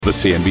The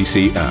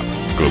CNBC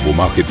app. Global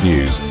market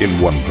news in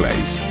one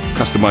place.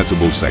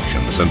 Customizable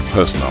sections and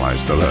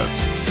personalized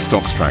alerts.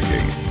 Stocks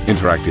tracking,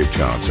 interactive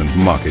charts and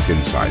market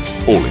insights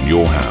all in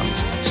your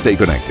hands. Stay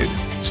connected.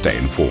 Stay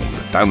informed.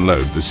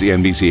 Download the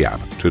CNBC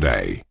app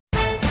today.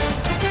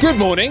 Good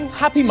morning.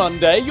 Happy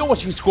Monday. You're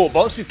watching Squawk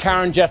Box with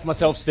Karen, Jeff,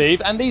 myself,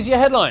 Steve, and these are your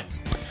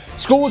headlines.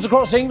 Schools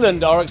across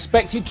England are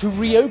expected to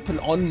reopen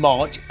on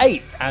March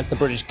 8th as the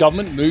British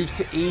government moves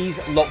to ease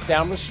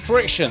lockdown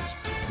restrictions.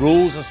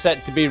 Rules are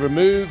set to be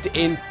removed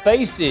in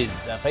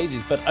phases,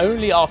 but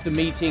only after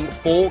meeting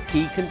 4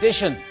 key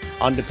conditions,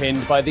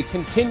 underpinned by the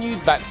continued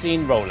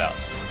vaccine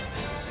rollout.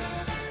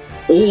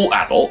 All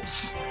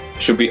adults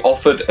should be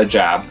offered a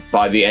jab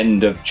by the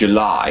end of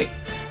July.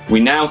 We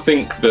now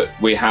think that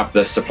we have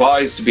the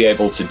supplies to be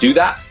able to do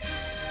that.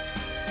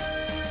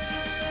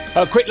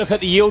 A quick look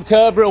at the yield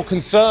curve. Real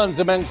concerns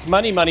amongst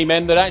money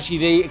men that actually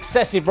the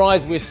excessive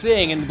rise we're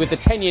seeing, and with the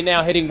 10-year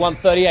now hitting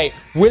 138,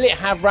 will it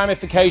have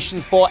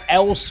ramifications for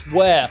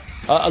elsewhere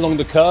along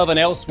the curve and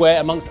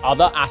elsewhere amongst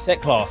other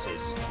asset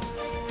classes?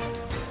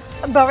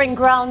 Boeing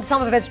grounds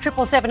some of its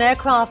 777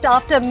 aircraft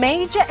after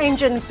major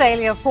engine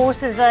failure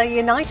forces a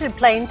United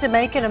plane to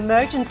make an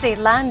emergency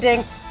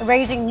landing,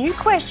 raising new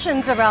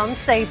questions around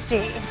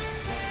safety.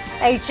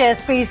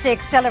 HSBC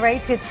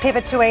accelerates its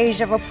pivot to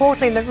Asia,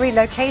 reportedly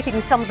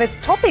relocating some of its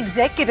top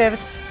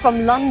executives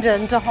from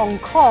London to Hong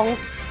Kong,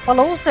 while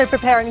also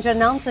preparing to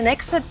announce an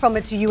exit from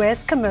its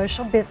US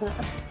commercial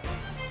business.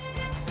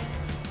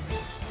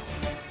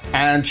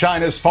 And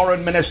China's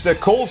foreign minister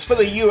calls for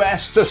the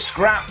US to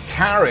scrap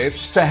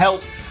tariffs to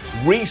help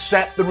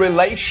reset the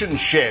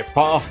relationship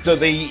after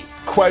the,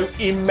 quote,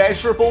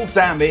 immeasurable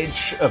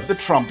damage of the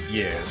Trump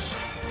years.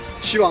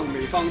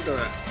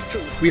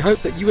 We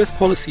hope that US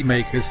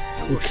policymakers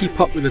will keep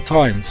up with the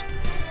times,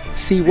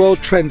 see world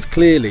trends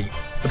clearly,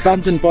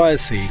 abandon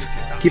biases,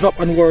 give up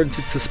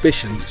unwarranted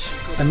suspicions,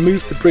 and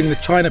move to bring the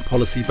China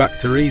policy back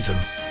to reason.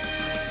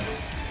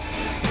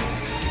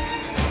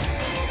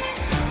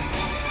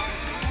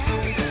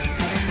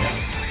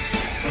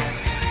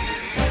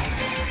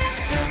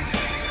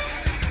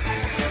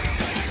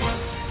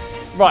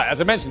 Right,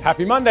 as I mentioned,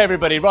 happy Monday,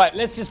 everybody. Right,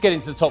 let's just get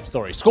into the top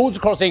story. Schools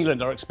across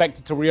England are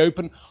expected to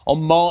reopen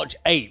on March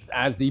 8th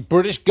as the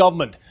British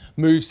government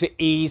moves to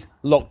ease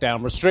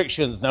lockdown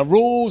restrictions. Now,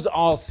 rules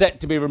are set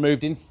to be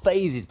removed in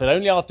phases, but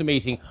only after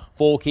meeting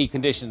 4 key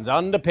conditions,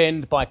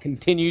 underpinned by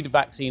continued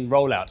vaccine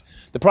rollout.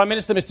 The Prime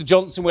Minister, Mr.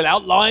 Johnson, will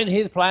outline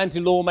his plan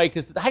to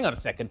lawmakers. Hang on a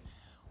second.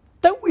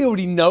 Don't we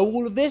already know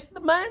all of this?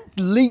 The man's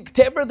leaked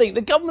everything.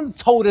 The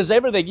government's told us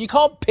everything. You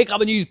can't pick up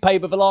a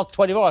newspaper for the last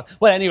 24 hours.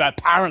 Well, anyway,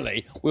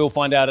 apparently, we'll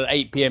find out at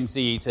 8 p.m.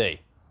 CET.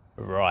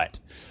 Right.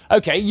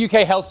 OK,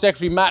 UK Health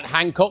Secretary Matt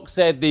Hancock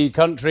said the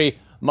country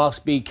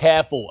must be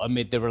careful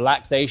amid the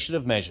relaxation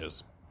of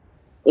measures.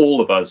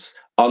 All of us,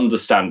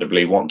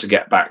 understandably, want to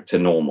get back to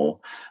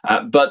normal.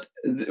 But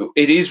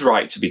it is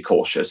right to be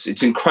cautious.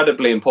 It's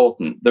incredibly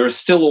important. There are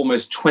still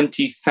almost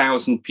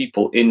 20,000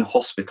 people in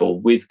hospital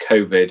with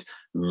COVID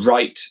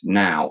right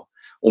now,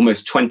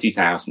 almost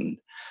 20,000.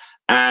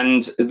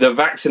 And the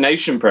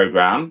vaccination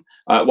program,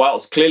 while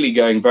it's clearly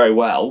going very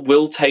well,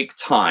 will take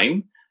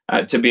time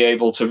to be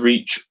able to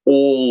reach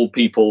all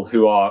people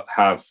who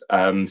have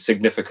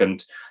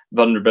significant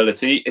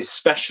vulnerability,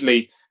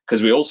 especially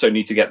because we also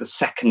need to get the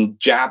second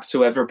jab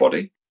to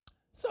everybody.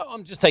 So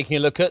I'm just taking a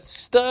look at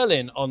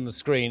sterling on the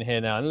screen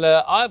here now. And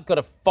I've got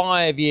a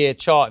 5-year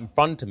chart in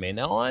front of me.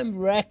 Now, I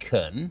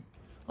reckon,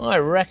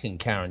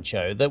 Karen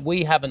Cho, that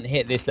we haven't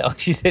hit this level.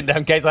 She's sitting down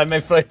in case I may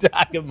float to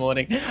good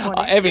morning.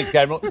 Everything's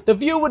going wrong. The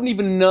viewer wouldn't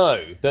even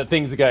know that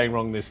things are going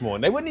wrong this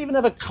morning. They wouldn't even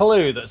have a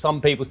clue that some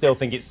people still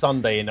think it's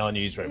Sunday in our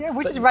newsroom. Yeah,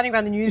 we're just running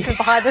around the newsroom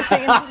behind the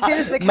scenes as soon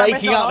as the camera's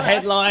making up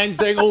headlines,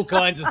 doing all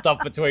kinds of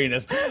stuff between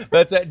us.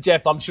 But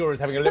Jeff, I'm sure, is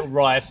having a little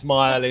wry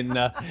smile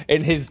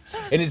in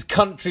his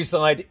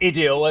countryside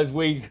idyll as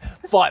we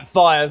fight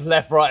fires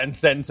left, right and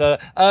centre.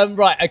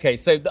 Right, OK,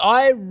 so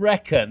I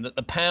reckon that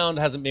the pound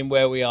hasn't been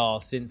where we are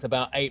since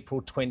about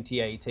April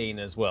 2018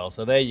 as well.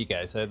 So there you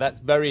go. So that's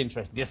very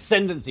interesting. The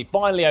ascendancy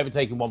finally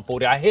overtaking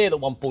 140. I hear that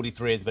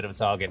 143 is a bit of a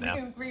target now.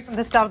 You agree from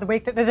the start of the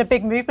week that there's a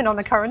big movement on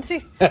the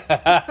currency?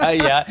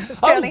 Yeah.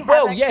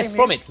 Yes,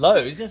 from its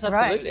lows. Yes,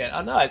 absolutely. Right.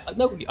 I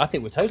know. I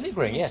think we're totally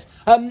agreeing, yes.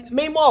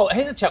 Meanwhile,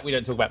 here's a chap we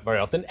don't talk about very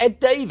often, Ed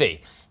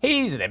Davey.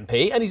 He's an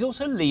MP and he's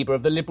also leader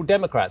of the Liberal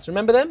Democrats.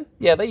 Remember them?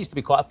 Yeah, they used to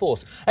be quite a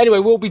force. Anyway,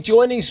 we'll be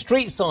joining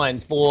Street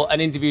Signs for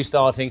an interview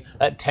starting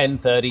at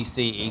 10:30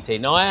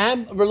 CET. Now, I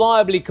am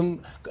reliably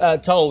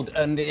told,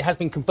 and it has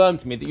been confirmed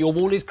to me, that your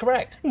wall is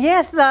correct.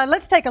 Yes,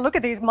 let's take a look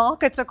at these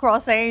markets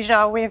across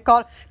Asia. We've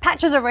got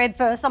patches of red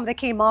for some of the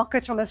key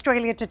markets from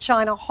Australia to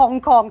China,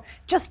 Hong Kong,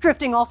 just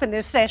drifting off in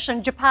this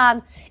session.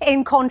 Japan,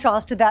 in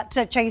contrast to that,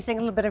 chasing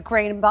a little bit of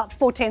green, about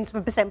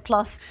 0.4%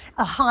 plus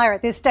higher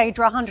at this stage,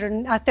 or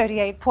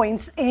 138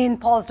 points in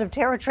positive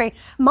territory.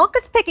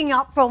 Markets picking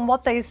up from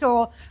what they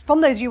saw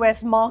from those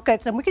US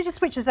markets, and we can just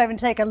switch this over and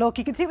take a look.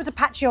 You can see it was a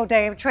patchy old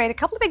day of trade, a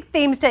couple of big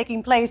themes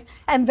taking place.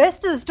 Investors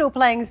investors still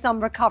playing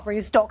some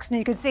recovery stocks, and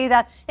you could see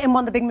that in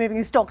one of the big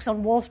moving stocks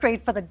on Wall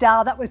Street for the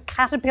Dow. That was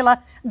Caterpillar.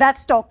 That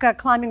stock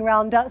climbing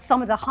around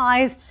some of the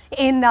highs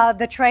in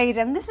the trade.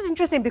 And this is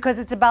interesting because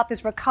it's about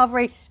this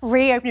recovery,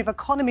 reopening of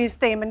economies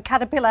theme, and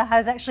Caterpillar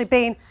has actually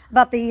been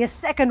about the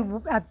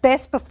second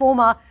best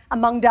performer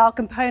among Dow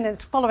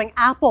components following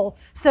Apple.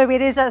 So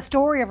it is a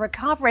story of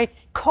recovery.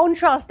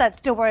 Contrast that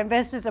still where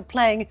investors are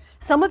playing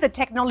some of the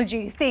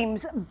technology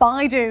themes.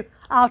 Baidu,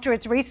 after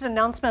its recent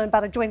announcement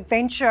about a joint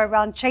venture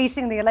around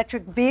chasing the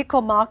electric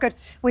vehicle market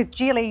with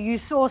Geely, you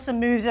saw some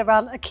moves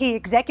around a key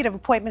executive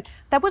appointment.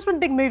 That was one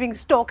of the big moving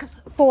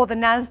stocks for the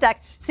Nasdaq.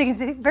 So you can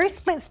see very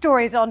split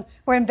stories on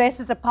where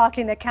investors are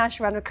parking their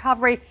cash around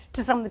recovery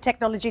to some of the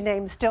technology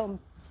names still.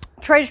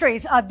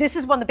 Treasuries, this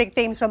is one of the big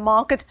themes for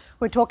markets.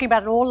 We're talking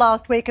about it all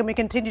last week and we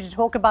continue to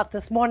talk about it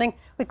this morning.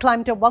 We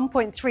climbed to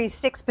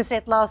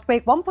 1.36% last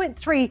week,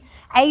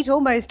 1.38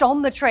 almost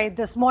on the trade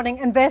this morning.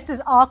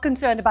 Investors are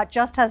concerned about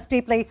just how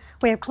steeply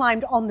we have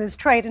climbed on this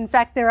trade. In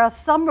fact, there are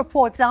some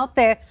reports out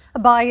there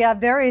by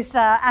various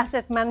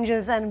asset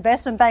managers and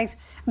investment banks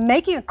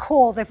making a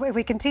call that if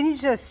we continue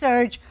to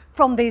surge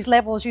from these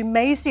levels, you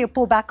may see a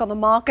pullback on the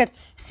market.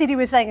 Citi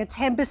was saying a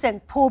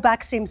 10%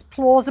 pullback seems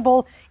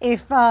plausible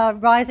if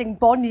rising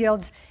bond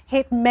yields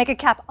hit mega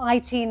cap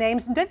IT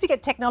names. And don't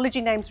forget, technology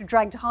names were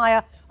dragged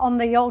higher on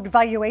the old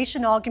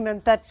valuation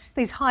argument that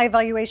these high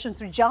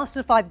valuations were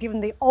justified given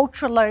the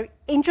ultra low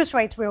interest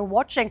rates we were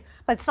watching.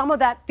 But some of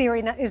that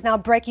theory is now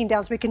breaking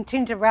down. So we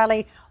continue to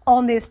rally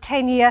on this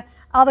 10-year.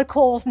 Other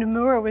calls,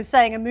 Nomura was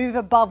saying a move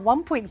above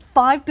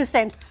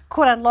 1.5%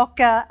 could unlock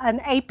an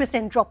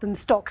 8% drop in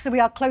stocks. So we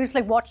are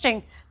closely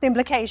watching the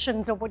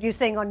implications of what you're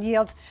seeing on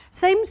yields.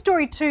 Same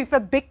story too for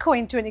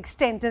Bitcoin to an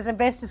extent as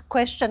investors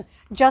question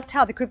just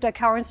how the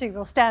cryptocurrency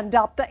will stand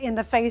up in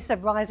the face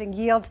of rising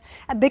yields.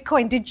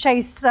 Bitcoin did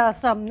chase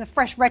some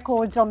fresh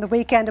records on the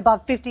weekend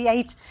above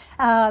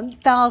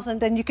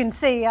 58,000. And you can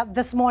see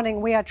this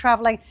morning we are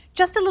traveling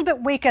just a little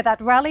bit weaker.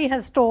 That rally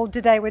has stalled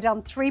today. We're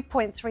down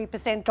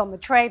 3.3% on the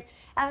trade.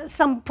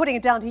 Some putting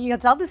it down to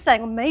yields, others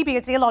saying, well, maybe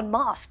it's Elon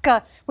Musk.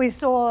 We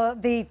saw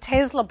the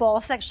Tesla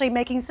boss actually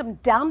making some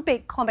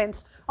downbeat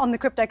comments on the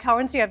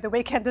cryptocurrency over the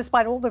weekend,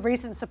 despite all the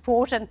recent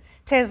support and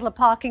Tesla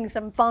parking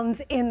some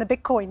funds in the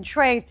Bitcoin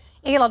trade.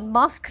 Elon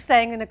Musk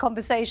saying in a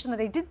conversation that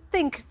he did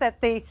think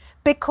that the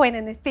Bitcoin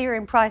and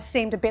Ethereum price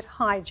seemed a bit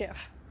high,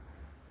 Jeff.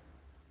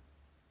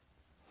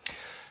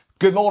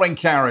 Good morning,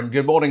 Karen.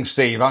 Good morning,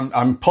 Steve.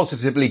 I'm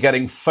positively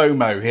getting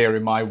FOMO here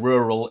in my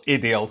rural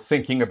idyll,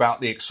 thinking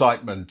about the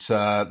excitement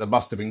that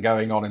must have been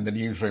going on in the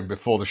newsroom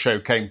before the show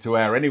came to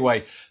air.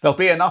 Anyway, there'll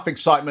be enough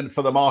excitement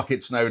for the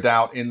markets, no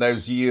doubt, in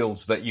those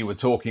yields that you were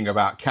talking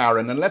about,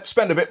 Karen. And let's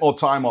spend a bit more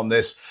time on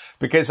this,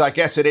 because I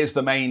guess it is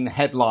the main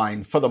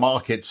headline for the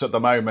markets at the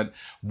moment.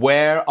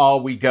 Where are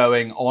we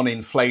going on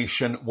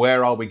inflation?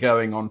 Where are we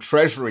going on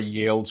Treasury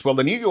yields? Well,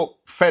 the New York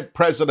Fed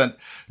President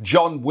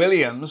John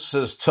Williams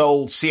has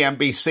told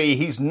CNBC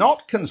he's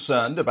not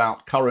concerned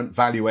about current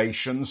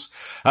valuations.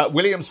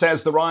 Williams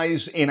says the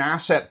rise in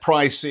asset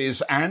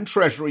prices and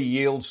Treasury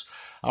yields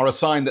are a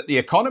sign that the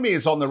economy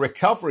is on the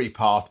recovery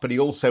path, but he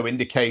also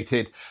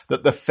indicated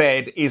that the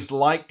Fed is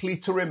likely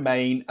to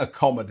remain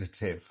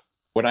accommodative.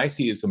 What I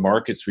see is the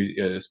markets,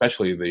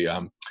 especially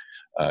the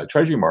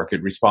Treasury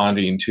market,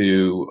 responding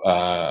to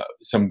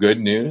some good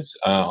news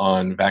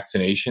on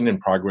vaccination and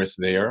progress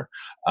there,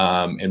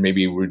 and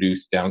maybe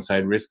reduce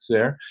downside risks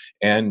there,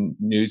 and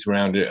news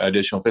around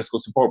additional fiscal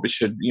support, which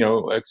should,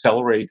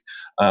 accelerate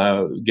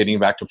getting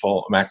back to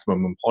full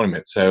maximum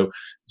employment. So,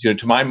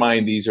 to my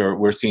mind,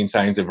 we're seeing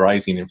signs of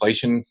rising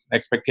inflation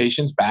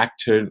expectations back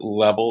to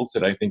levels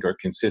that I think are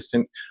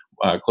consistent,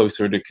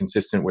 closer to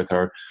consistent with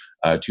our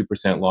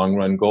 2%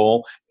 long-run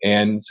goal,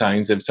 and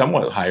signs of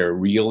somewhat higher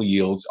real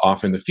yields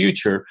off in the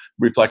future,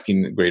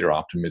 reflecting greater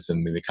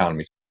optimism in the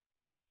economy.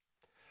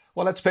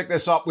 Well, let's pick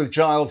this up with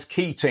Giles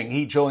Keating.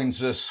 He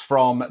joins us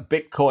from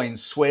Bitcoin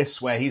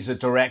Swiss, where he's a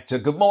director.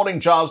 Good morning,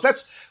 Giles.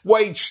 Let's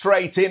wade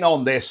straight in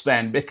on this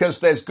then, because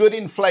there's good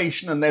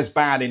inflation and there's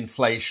bad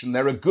inflation.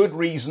 There are good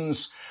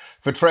reasons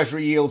for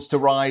Treasury yields to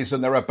rise,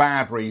 and there are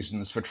bad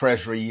reasons for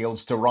Treasury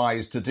yields to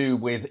rise to do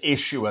with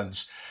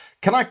issuance.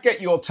 Can I get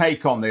your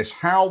take on this?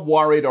 How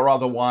worried or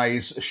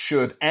otherwise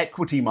should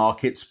equity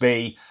markets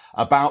be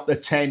about the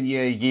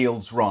 10-year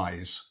yields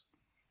rise?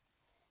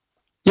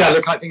 Yeah,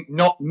 look, I think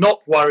not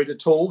worried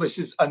at all. This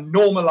is a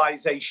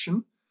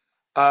normalization.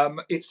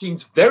 It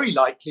seems very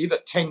likely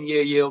that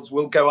 10-year yields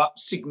will go up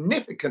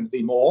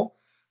significantly more,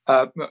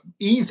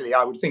 easily,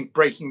 I would think,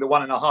 breaking the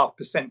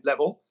 1.5%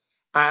 level.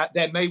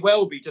 There may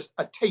well be just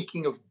a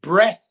taking of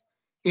breath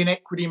in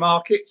equity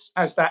markets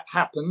as that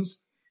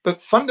happens. But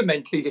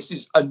fundamentally, this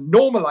is a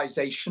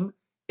normalization.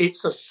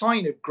 It's a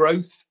sign of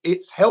growth.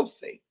 It's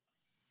healthy.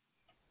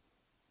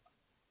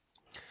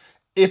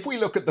 If we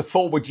look at the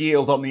forward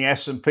yield on the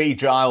S&P,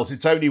 Giles,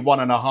 it's only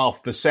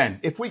 1.5%.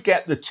 If we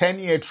get the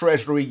 10-year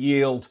Treasury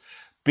yield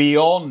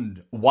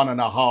beyond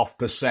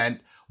 1.5%,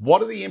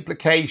 what are the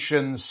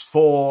implications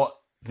for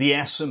the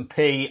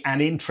S&P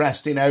and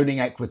interest in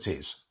owning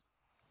equities?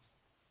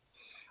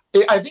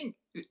 I think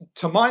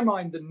to my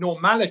mind, the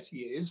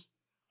normality is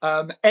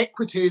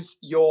equities,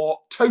 your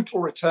total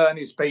return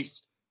is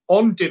based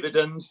on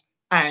dividends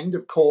and,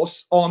 of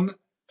course, on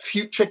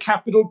future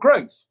capital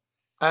growth.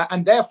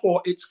 And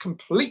therefore, it's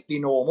completely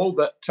normal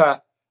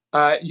that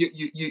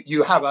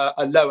you have a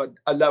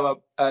lower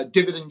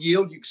dividend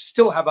yield. You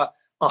still have a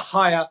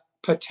higher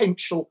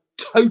potential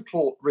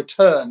total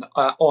return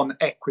on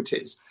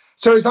equities.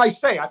 So, as I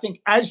say, I think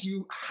as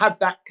you have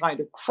that kind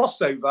of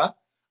crossover,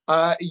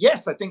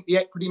 yes, I think the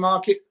equity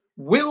market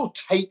will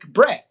take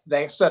breath.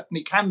 There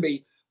certainly can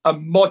be a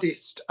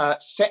modest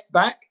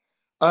setback.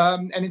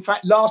 And in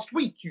fact, last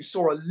week you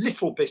saw a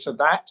little bit of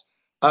that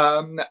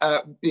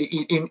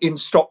in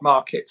stock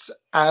markets.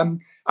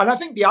 And I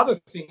think the other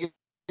thing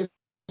is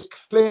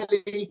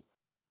clearly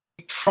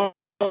trying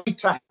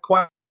to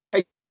quite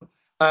take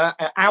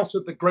out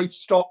of the growth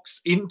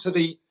stocks into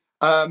the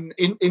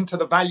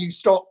value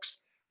stocks.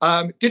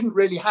 Didn't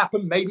really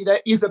happen. Maybe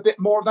there is a bit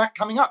more of that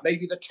coming up.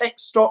 Maybe the tech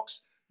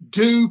stocks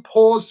do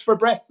pause for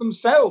breath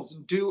themselves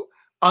and do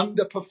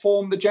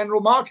underperform the general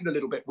market a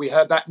little bit. We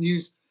heard that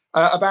news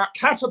about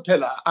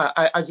Caterpillar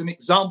as an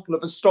example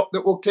of a stock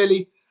that will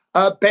clearly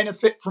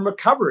benefit from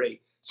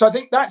recovery. So I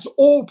think that's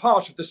all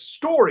part of the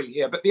story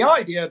here. But the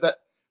idea that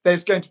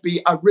there's going to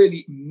be a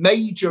really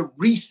major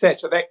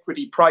reset of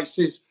equity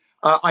prices,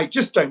 I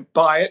just don't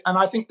buy it. And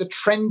I think the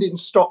trend in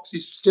stocks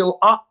is still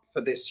up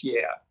for this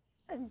year.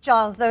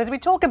 Giles, though, as we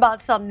talk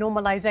about some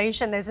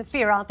normalization, there's a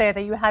fear out there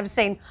that you have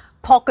seen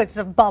pockets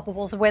of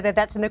bubbles, whether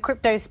that's in the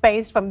crypto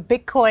space, from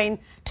Bitcoin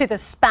to the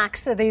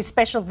SPACs, or these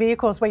special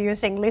vehicles where you're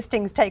seeing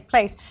listings take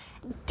place.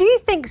 Do you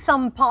think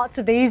some parts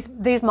of these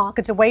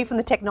markets, away from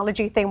the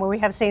technology thing where we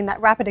have seen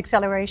that rapid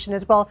acceleration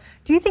as well,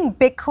 do you think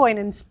Bitcoin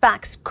and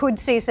SPACs could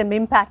see some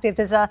impact if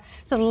there's a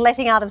sort of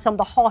letting out of some of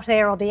the hot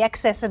air or the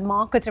excess in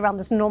markets around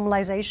this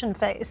normalization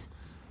phase?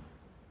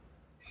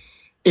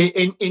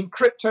 In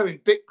crypto, in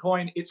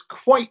Bitcoin, it's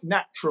quite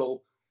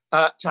natural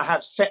to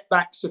have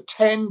setbacks of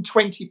 10,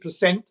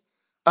 20%.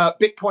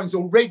 Bitcoin's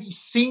already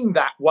seen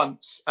that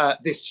once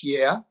this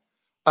year,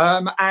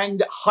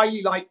 and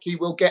highly likely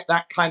we'll get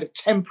that kind of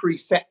temporary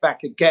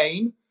setback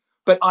again.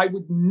 But I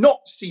would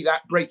not see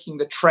that breaking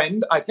the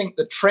trend. I think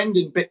the trend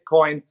in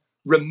Bitcoin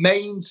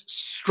remains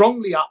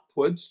strongly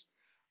upwards,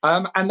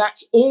 and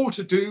that's all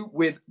to do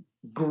with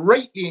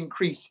greatly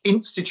increased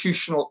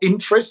institutional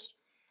interest,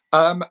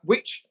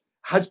 which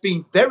has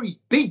been very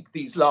big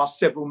these last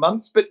several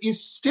months, but is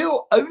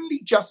still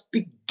only just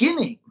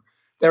beginning.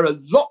 There are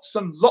lots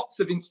and lots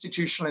of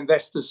institutional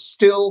investors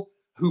still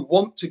who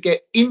want to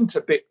get into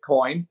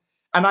Bitcoin.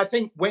 And I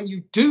think when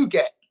you do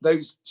get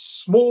those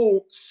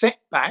small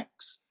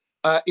setbacks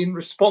in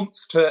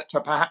response to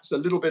perhaps a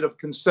little bit of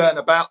concern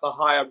about the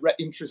higher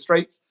interest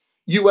rates,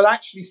 you will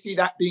actually see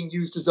that being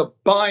used as a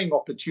buying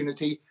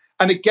opportunity.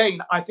 And again,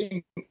 I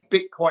think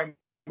Bitcoin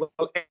will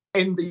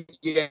end the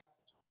year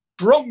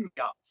strongly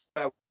up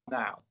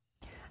now.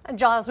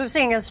 Giles, we're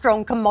seeing a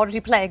strong commodity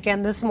play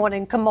again this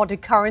morning. Commodity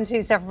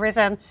currencies have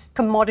risen.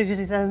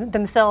 Commodities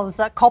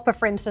themselves, copper,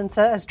 for instance,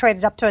 has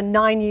traded up to a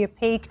 9-year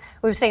peak.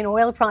 We've seen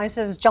oil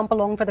prices jump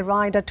along for the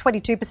ride, a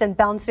 22%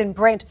 bounce in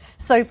Brent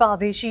so far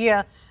this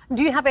year.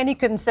 Do you have any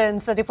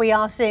concerns that if we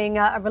are seeing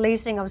a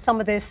releasing of some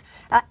of this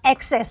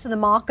excess in the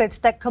markets,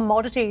 that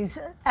commodities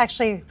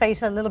actually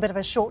face a little bit of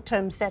a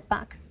short-term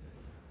setback?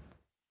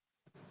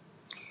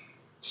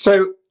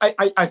 So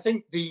I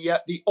think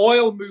the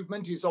oil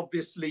movement is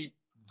obviously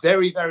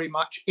very, very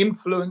much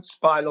influenced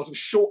by a lot of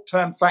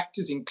short-term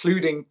factors,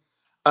 including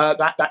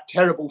that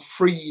terrible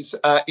freeze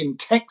in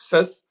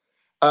Texas,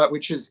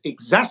 which has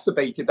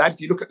exacerbated that.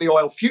 If you look at the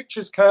oil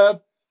futures curve,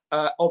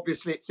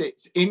 obviously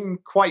it's in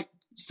quite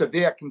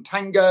severe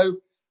contango.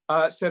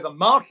 So the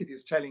market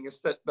is telling us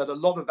that a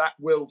lot of that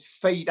will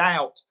fade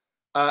out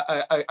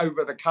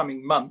over the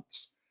coming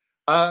months.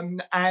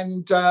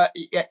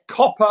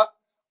 Copper,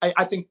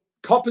 I think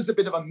copper's a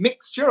bit of a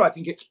mixture. I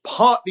think it's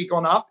partly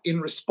gone up in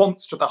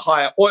response to the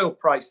higher oil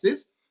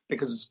prices,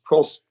 because, of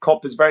course,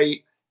 copper is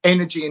very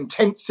energy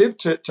intensive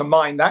to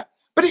mine that.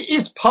 But it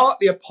is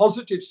partly a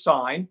positive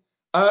sign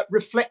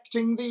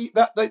reflecting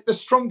the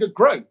stronger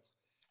growth.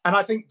 And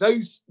I think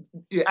those,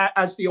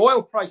 as the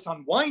oil price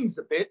unwinds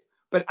a bit,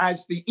 but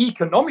as the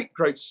economic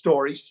growth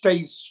story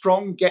stays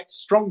strong, gets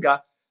stronger,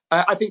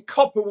 I think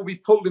copper will be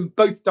pulled in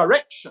both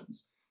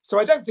directions. So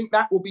I don't think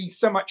that will be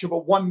so much of a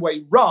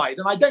one-way ride.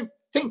 And I don't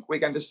think we're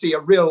going to see a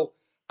real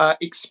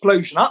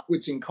explosion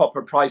upwards in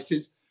copper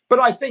prices. But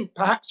I think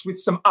perhaps with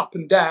some up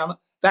and down,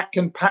 that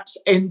can perhaps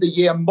end the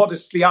year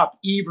modestly up,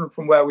 even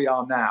from where we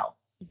are now.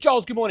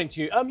 Giles, good morning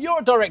to you. You're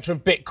a director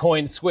of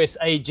Bitcoin Swiss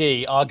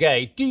AG,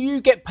 Argay. Do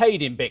you get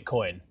paid in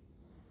Bitcoin?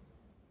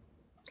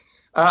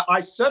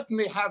 I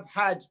certainly have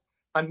had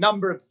a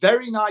number of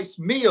very nice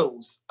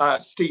meals,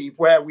 Steve,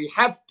 where we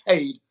have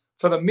paid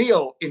for the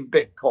meal in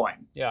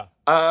Bitcoin. Yeah.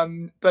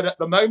 But at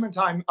the moment,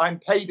 I'm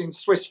paid in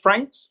Swiss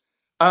francs.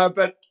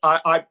 But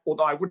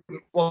although I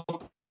wouldn't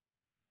want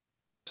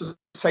to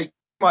say too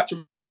much,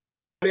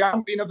 I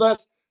haven't been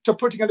averse to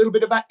putting a little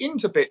bit of that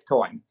into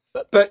Bitcoin.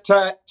 But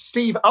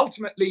Steve,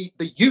 ultimately,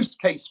 the use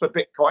case for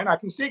Bitcoin, I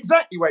can see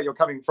exactly where you're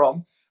coming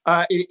from,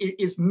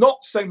 is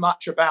not so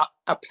much about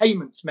a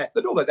payments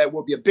method, although there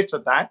will be a bit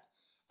of that.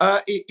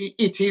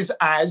 It is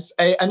as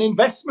an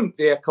investment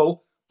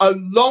vehicle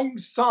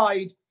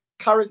alongside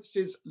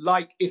currencies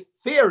like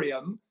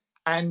Ethereum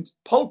and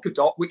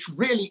Polkadot, which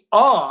really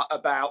are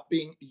about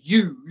being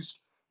used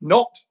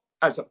not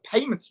as a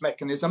payments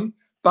mechanism,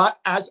 but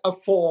as a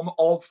form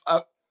of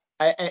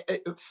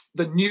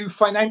the new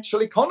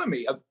financial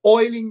economy, of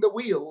oiling the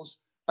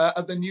wheels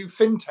of the new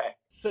fintech.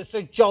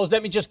 So, Charles,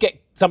 let me just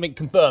get something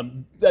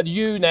confirmed. That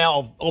you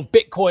now of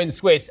Bitcoin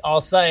Swiss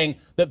are saying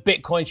that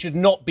Bitcoin should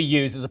not be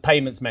used as a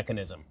payments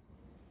mechanism.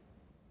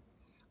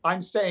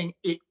 I'm saying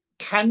it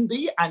can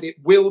be and it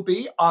will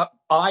be.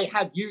 I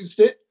have used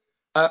it.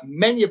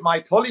 Many of my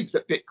colleagues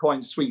at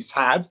Bitcoin Swiss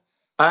have.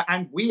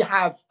 And we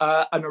have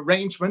an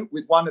arrangement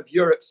with one of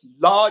Europe's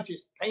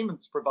largest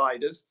payments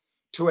providers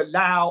to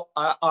allow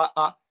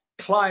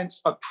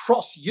clients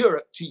across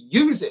Europe to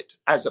use it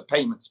as a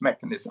payments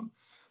mechanism.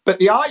 But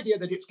the idea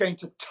that it's going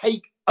to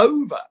take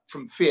over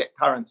from fiat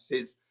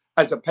currencies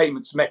as a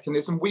payments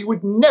mechanism, we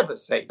would never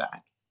say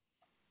that.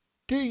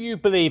 Do you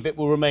believe it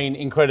will remain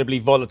incredibly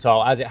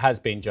volatile as it has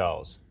been,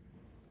 Giles?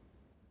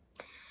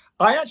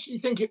 I actually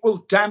think it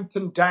will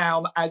dampen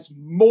down as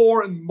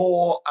more and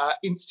more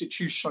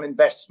institutional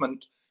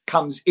investment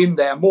comes in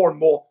there, more and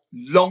more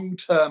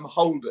long-term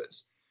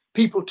holders.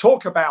 People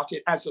talk about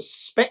it as a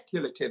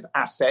speculative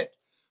asset,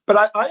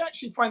 but I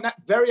actually find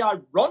that very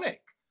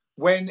ironic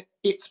when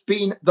it's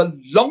been the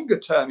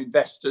longer-term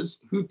investors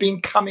who've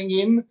been coming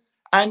in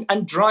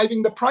and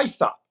driving the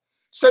price up.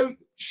 So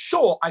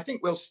sure, I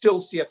think we'll still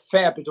see a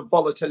fair bit of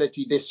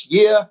volatility this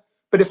year,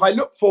 but if I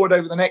look forward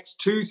over the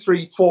next 2,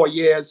 3, 4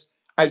 years,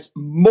 as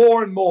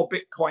more and more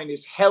Bitcoin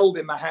is held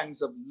in the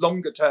hands of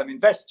longer-term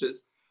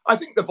investors, I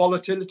think the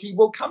volatility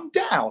will come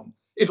down.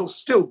 It'll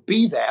still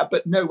be there,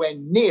 but nowhere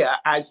near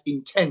as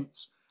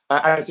intense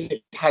as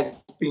it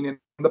has been in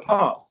the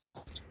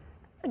past.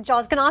 John, I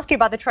was going to ask you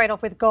about the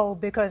trade-off with gold,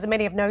 because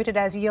many have noted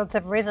as yields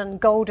have risen,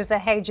 gold as a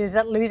hedge is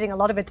losing a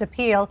lot of its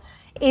appeal.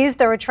 Is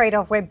there a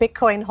trade-off where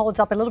Bitcoin holds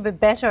up a little bit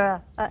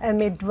better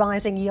amid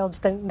rising yields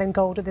than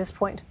gold at this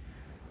point?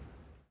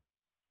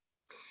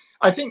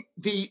 I think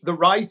the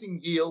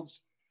rising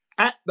yields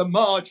at the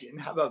margin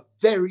have a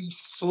very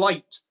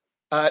slight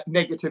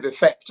negative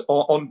effect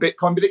on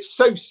Bitcoin, but it's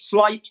so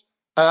slight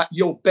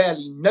you'll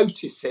barely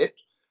notice it.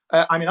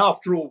 I mean,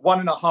 after all,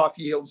 1.5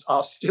 yields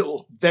are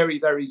still very,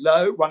 very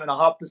low,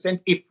 1.5%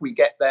 if we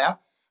get there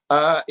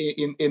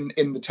in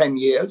the 10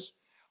 years.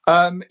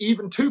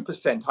 Even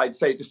 2%, I'd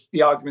say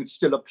the argument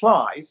still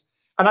applies.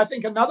 And I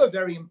think another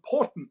very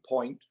important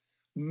point,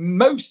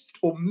 most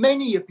or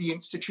many of the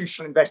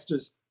institutional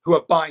investors who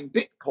are buying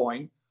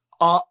Bitcoin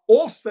are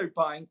also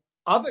buying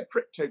other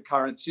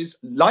cryptocurrencies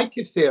like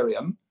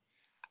Ethereum,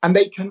 and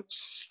they can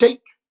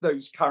stake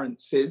those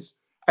currencies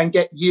and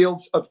get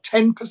yields of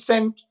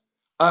 10%,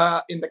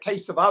 in the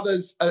case of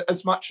others,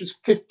 as much as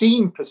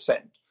 15%.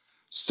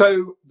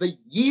 So the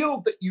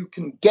yield that you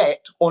can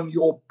get on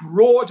your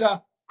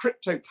broader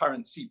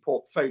cryptocurrency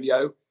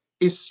portfolio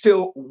is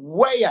still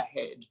way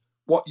ahead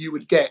what you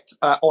would get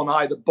on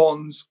either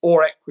bonds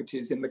or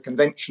equities in the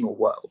conventional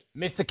world.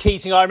 Mr.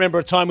 Keating, I remember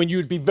a time when you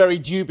would be very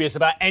dubious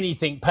about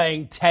anything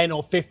paying 10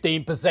 or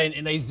 15%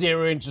 in a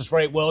zero interest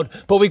rate world.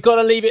 But we've got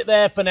to leave it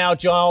there for now,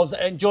 Giles.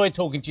 Enjoyed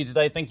talking to you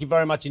today. Thank you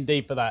very much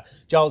indeed for that.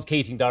 Giles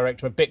Keating,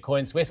 Director of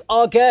Bitcoin Swiss.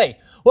 Okay.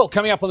 Well,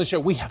 coming up on the show,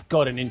 we have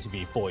got an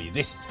interview for you.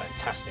 This is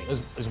fantastic.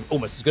 It's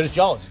almost as good as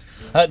Giles'.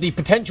 The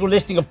potential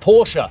listing of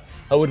Porsche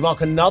would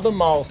mark another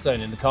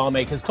milestone in the car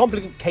maker's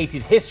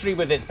complicated history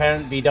with its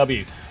parent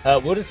VW.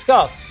 We'll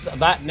discuss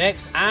that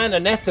next, and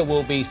Annetta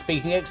will be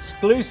speaking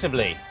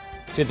exclusively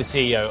to the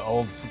CEO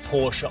of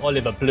Porsche,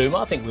 Oliver Blume.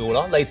 I think we all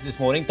are, later this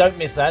morning. Don't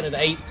miss that at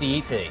 8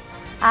 CET.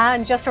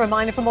 And just a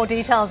reminder, for more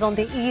details on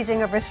the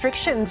easing of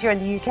restrictions here in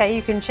the UK,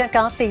 you can check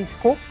out the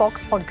Squawk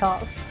Box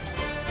podcast.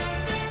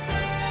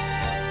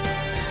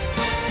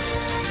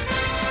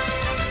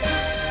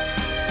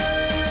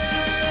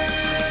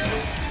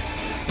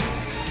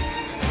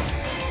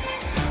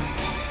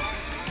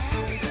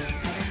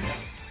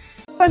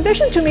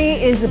 Ambition to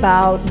me is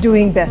about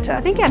doing better.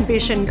 I think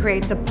ambition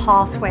creates a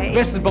pathway. The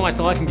best advice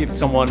I can give to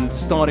someone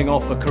starting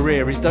off a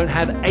career is don't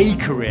have a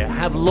career,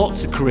 have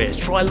lots of careers,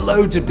 try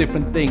loads of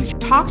different things.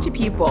 Talk to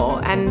people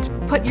and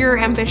put your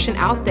ambition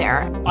out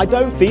there. I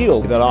don't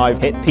feel that I've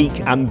hit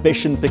peak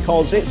ambition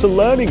because it's a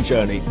learning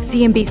journey.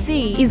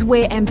 CNBC is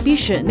where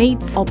ambition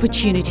meets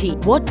opportunity.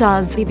 What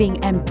does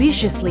living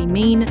ambitiously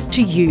mean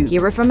to you?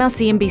 Hear it from our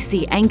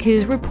CNBC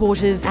anchors,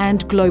 reporters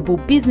and global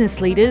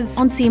business leaders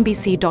on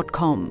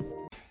CNBC.com.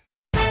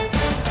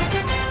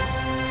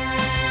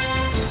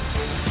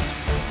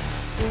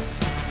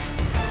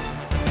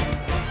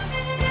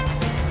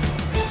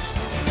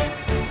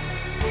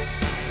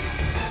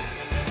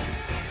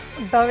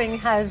 Boeing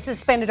has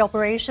suspended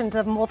operations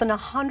of more than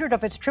 100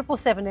 of its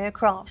 777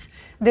 aircrafts.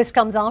 This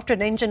comes after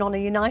an engine on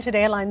a United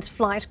Airlines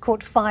flight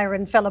caught fire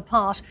and fell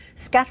apart,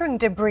 scattering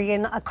debris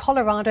in a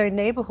Colorado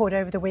neighborhood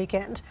over the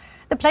weekend.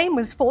 The plane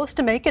was forced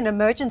to make an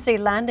emergency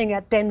landing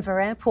at Denver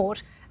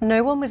Airport.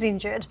 No one was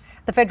injured.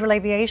 The Federal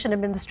Aviation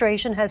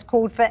Administration has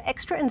called for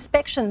extra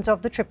inspections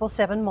of the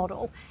 777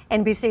 model.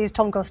 NBC's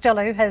Tom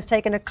Costello has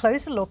taken a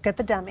closer look at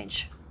the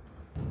damage.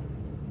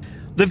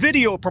 The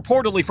video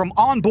purportedly from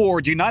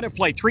onboard United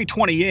Flight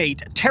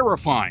 328,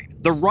 terrifying.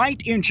 The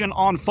right engine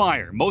on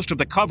fire, most of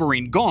the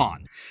covering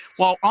gone.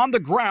 While on the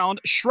ground,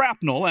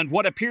 shrapnel and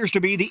what appears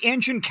to be the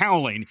engine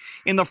cowling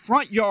in the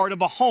front yard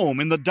of a home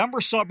in the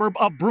Denver suburb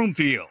of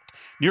Broomfield.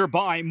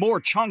 Nearby, more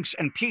chunks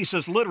and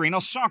pieces littering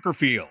a soccer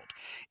field.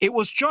 It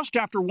was just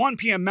after 1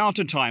 p.m.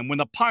 Mountain Time when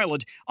the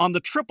pilot on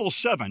the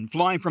 777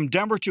 flying from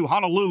Denver to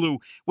Honolulu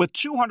with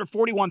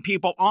 241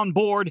 people on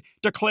board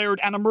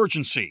declared an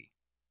emergency.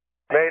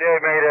 Mayday,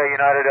 Mayday,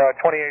 United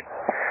 28,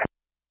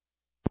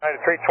 United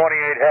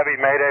 328 Heavy,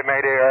 Mayday,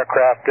 Mayday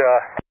aircraft.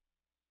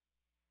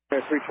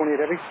 328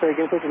 Heavy, say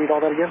again, please, read all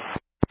that again.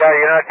 Yeah,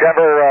 United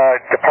Denver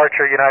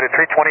departure, United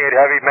 328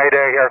 Heavy,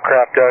 Mayday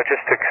aircraft,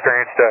 just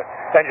experienced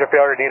engine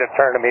failure, need a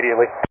turn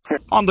immediately.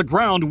 On the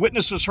ground,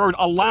 witnesses heard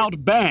a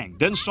loud bang,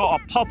 then saw a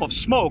puff of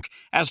smoke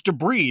as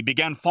debris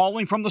began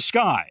falling from the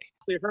sky.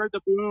 They heard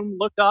the boom,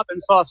 looked up,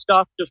 and saw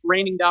stuff just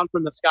raining down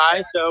from the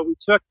sky, so we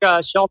took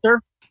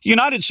shelter.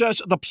 United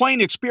says the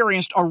plane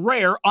experienced a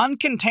rare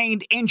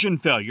uncontained engine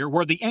failure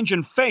where the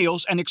engine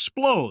fails and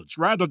explodes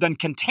rather than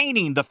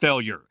containing the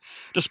failure.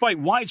 Despite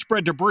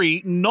widespread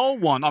debris, no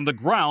one on the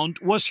ground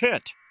was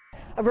hit.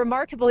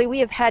 Remarkably, we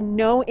have had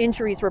no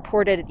injuries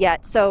reported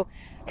yet. So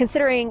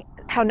considering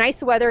how nice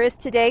the weather is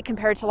today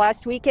compared to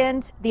last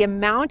weekend, the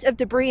amount of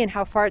debris and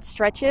how far it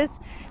stretches,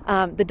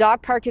 the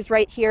dog park is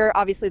right here,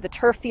 obviously the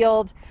turf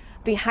field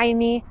behind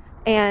me,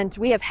 and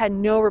we have had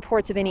no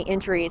reports of any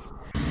injuries.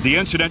 The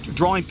incident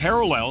drawing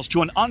parallels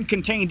to an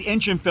uncontained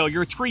engine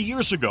failure 3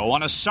 years ago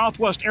on a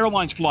Southwest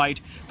Airlines flight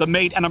that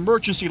made an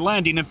emergency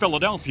landing in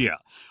Philadelphia.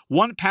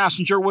 One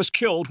passenger was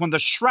killed when the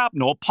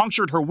shrapnel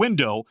punctured her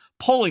window,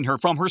 pulling her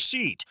from her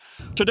seat.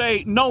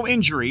 Today, no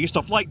injuries.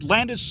 The flight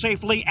landed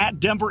safely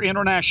at Denver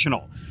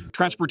International.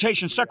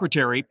 Transportation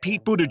Secretary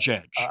Pete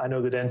Buttigieg. I know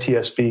that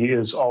NTSB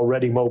is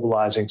already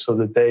mobilizing so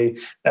that they,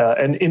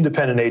 an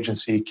independent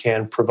agency,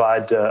 can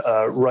provide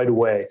right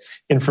away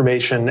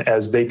information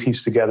as they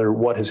piece together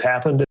what has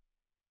happened.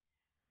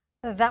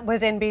 That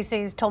was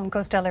NBC's Tom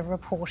Costello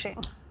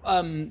reporting.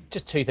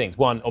 Just two things.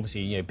 One,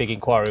 obviously, big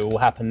inquiry will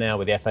happen now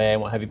with the FAA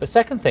and what have you. But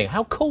second thing,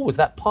 how cool was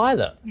that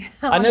pilot?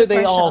 I know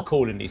they are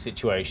cool in these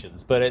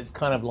situations, but it's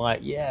kind of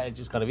like,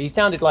 he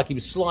sounded like he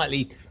was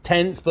slightly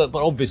tense, but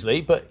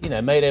obviously,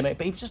 mayday,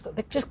 but he was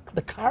just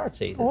the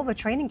clarity. All the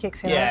training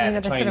kicks in. Yeah,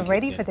 they're sort of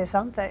ready for this,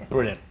 aren't they?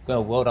 Brilliant.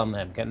 Well done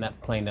them, getting that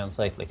plane down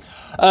safely.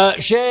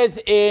 Shares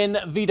in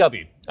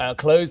VW.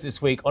 Closed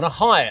this week on a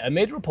high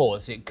amid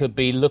reports it could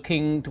be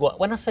looking to,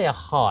 when I say a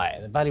high,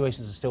 the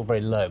valuations are still very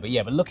low, but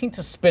looking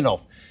to spin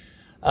off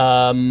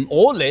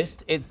or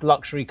list its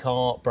luxury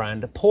car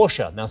brand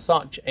Porsche. Now,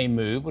 such a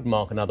move would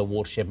mark another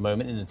watershed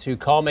moment in the two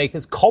car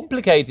makers'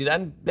 complicated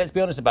and, let's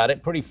be honest about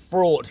it, pretty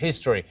fraught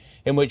history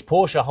in which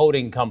Porsche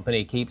Holding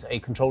Company keeps a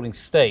controlling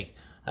stake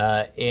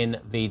in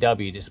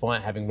VW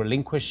despite having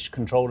relinquished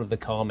control of the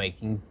car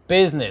making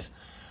business.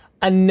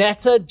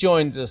 Annetta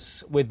joins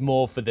us with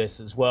more for this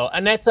as well.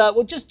 Annetta,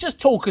 well, just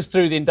talk us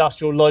through the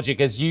industrial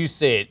logic as you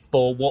see it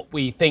for what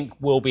we think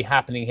will be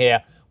happening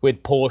here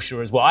with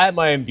Porsche as well. I have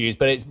my own views,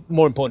 but it's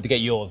more important to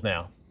get yours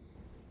now.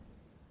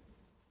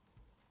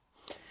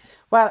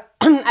 Well,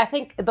 I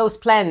think those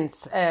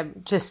plans,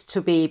 just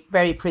to be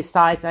very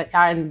precise,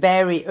 are in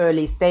very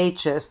early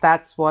stages.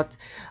 That's what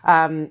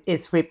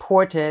is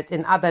reported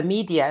in other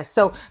media.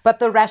 So, but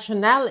the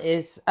rationale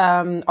is,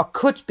 or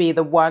could be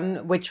the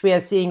one which we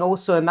are seeing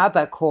also in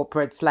other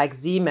corporates like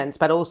Siemens,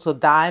 but also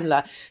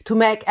Daimler, to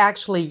make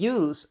actually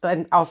use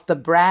of the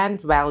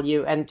brand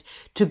value and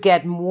to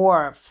get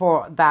more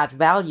for that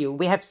value.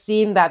 We have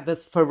seen that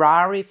with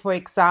Ferrari, for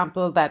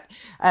example, that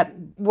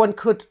one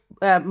could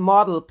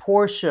model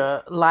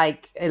Porsche like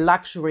a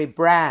luxury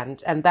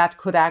brand, and that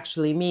could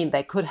actually mean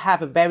they could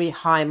have a very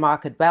high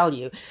market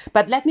value.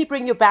 But let me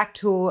bring you back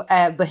to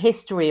the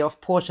history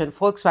of Porsche and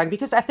Volkswagen,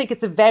 because I think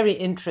it's a very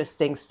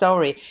interesting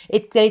story.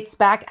 It dates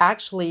back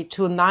actually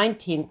to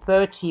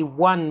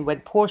 1931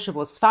 when Porsche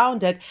was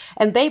founded,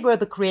 and they were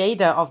the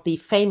creator of the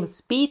famous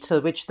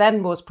Beetle, which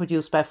then was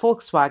produced by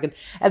Volkswagen.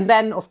 And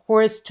then, of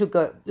course, to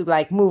go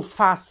move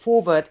fast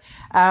forward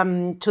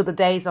to the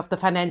days of the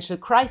financial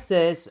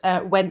crisis,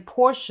 when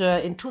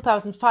Porsche in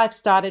 2005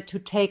 started to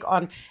take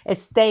on a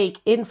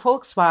stake in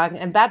Volkswagen,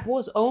 and that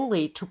was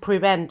only to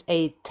prevent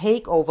a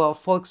takeover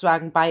of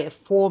Volkswagen by a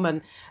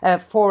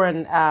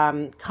foreign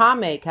car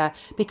maker,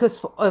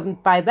 because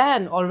by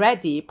then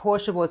already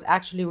Porsche was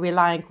actually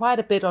relying quite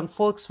a bit on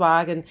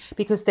Volkswagen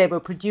because they were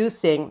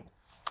producing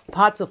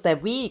parts of their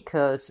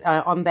vehicles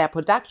on their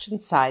production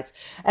sites.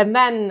 And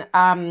then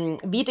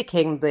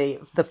Wiedeking,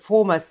 the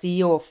former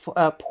CEO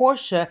of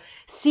Porsche,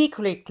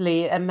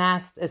 secretly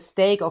amassed a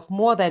stake of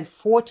more than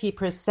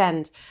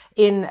 40%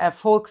 in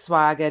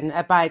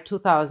Volkswagen by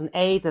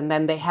 2008. And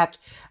then they had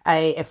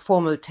a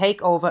formal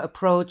takeover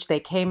approach. They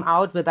came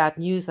out with that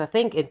news, I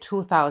think, in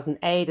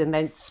 2008, and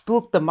then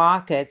spooked the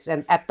markets.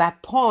 And at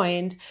that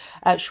point,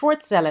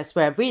 short sellers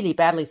were really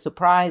badly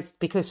surprised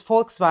because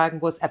Volkswagen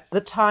was at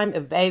the time a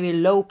very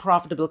low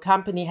profitable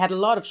company, had a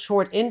lot of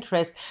short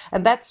interest,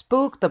 and that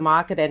spooked the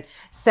market and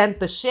sent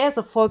the shares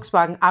of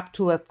Volkswagen up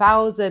to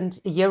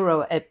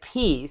 €1,000 a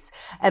piece.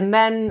 And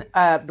then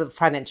the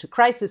financial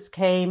crisis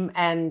came,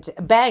 and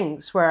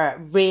banks were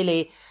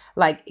really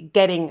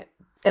getting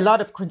a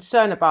lot of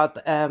concern about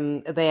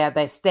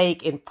their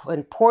stake in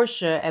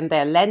Porsche and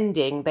their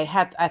lending. They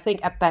had, I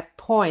think, at that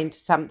point,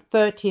 some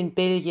 13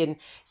 billion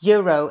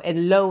euro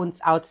in loans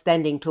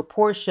outstanding to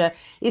Porsche.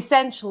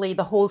 Essentially,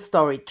 the whole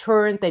story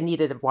turned. They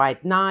needed a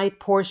white knight,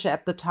 Porsche,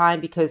 at the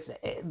time, because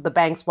the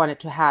banks wanted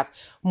to have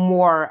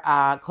more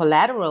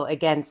collateral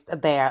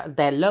against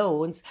their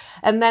loans.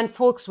 And then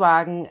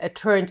Volkswagen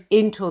turned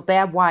into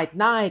their white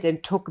knight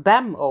and took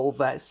them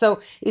over. So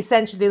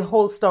essentially, the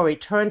whole story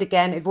turned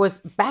again. It was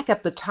back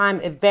at the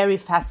time a very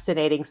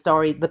fascinating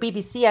story. The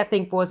BBC, I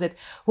think, was it,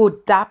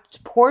 who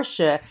dubbed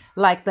Porsche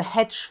like the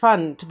hedge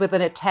fund with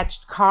an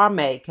attached car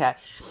maker.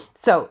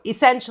 So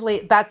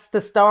essentially, that's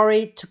the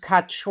story, to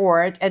cut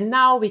short. And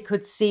now we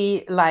could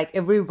see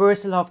a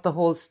reversal of the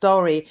whole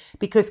story,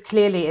 because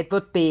clearly it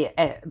would be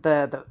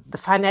the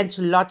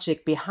financial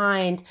logic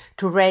behind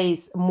to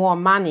raise more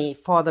money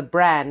for the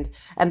brand.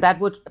 And that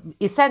would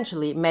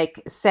essentially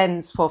make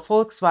sense for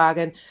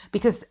Volkswagen,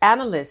 because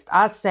analysts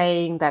are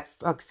saying that,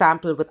 for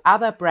example, with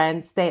other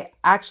brands, they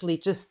actually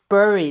just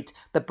buried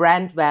the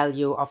brand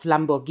value of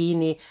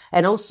Lamborghini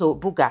and also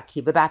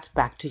Bugatti. With that,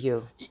 back to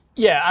you.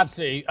 Yeah,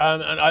 absolutely.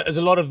 There's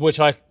a lot of which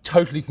I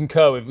totally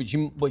concur with, which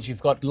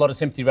you've got a lot of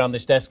sympathy around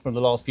this desk from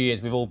the last few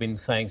years. We've all been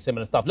saying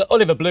similar stuff. Look,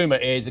 Oliver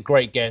Blumer is a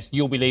great guest.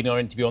 You'll be leading our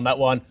interview on that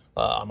one.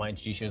 I might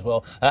introduce you as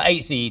well.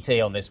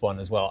 8CET on this one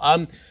as well.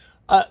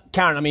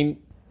 Karen, I mean,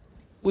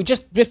 let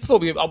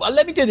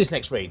me do this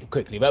next read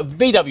quickly. But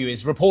VW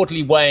is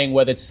reportedly weighing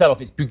whether to sell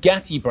off its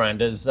Bugatti brand,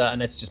 as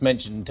Annette's just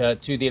mentioned,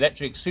 to the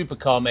electric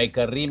supercar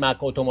maker Rimac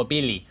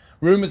Automobili.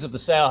 Rumours of the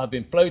sale have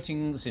been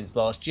floating since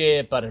last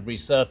year, but have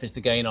resurfaced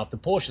again after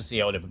Porsche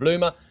CEO Oliver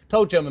Blumer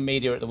told German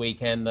media at the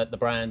weekend that the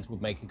brands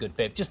would make a good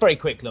fit. Just very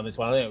quickly on this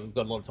one, I think we've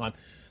got a lot of time.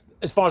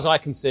 As far as I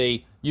can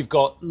see, you've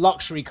got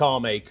luxury car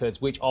makers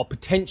which are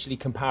potentially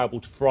comparable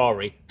to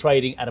Ferrari,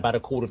 trading at about a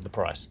quarter of the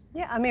price.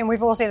 Yeah, I mean,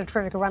 we've all seen a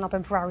terrific run-up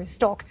in Ferrari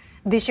stock.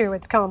 This year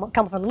it's come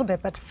off a little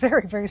bit, but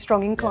very, very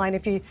strong incline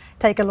if you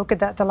take a look at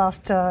that the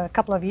last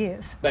couple of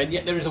years. And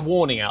yet there is a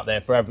warning out there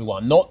for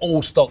everyone. Not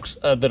all stocks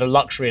that are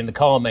luxury in the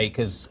car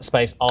makers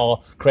space are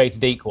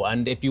created equal.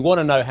 And if you want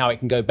to know how it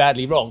can go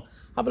badly wrong,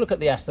 have a look at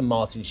the Aston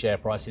Martin share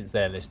price since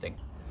their listing.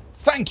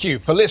 Thank you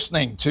for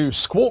listening to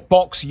Squawk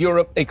Box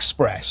Europe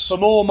Express. For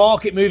more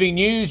market-moving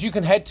news, you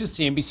can head to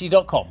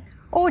cnbc.com.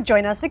 Or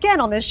join us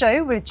again on the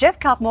show with Jeff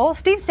Cutmore,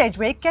 Steve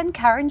Sedgwick and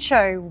Karen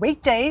Cho,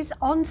 weekdays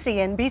on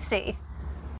CNBC.